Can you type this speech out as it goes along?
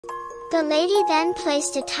The lady then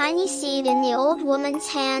placed a tiny seed in the old woman's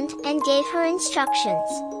hand and gave her instructions.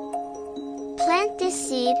 Plant this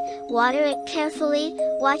seed, water it carefully,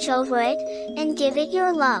 watch over it, and give it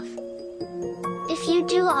your love. If you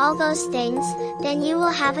do all those things, then you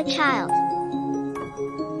will have a child.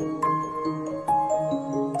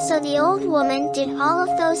 So the old woman did all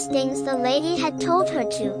of those things the lady had told her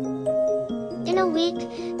to. In a week,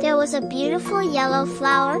 there was a beautiful yellow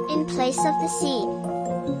flower in place of the seed.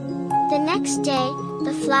 The next day,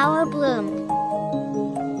 the flower bloomed.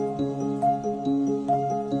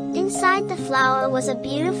 Inside the flower was a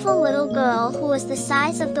beautiful little girl who was the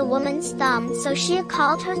size of the woman's thumb, so she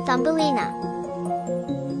called her Thumbelina.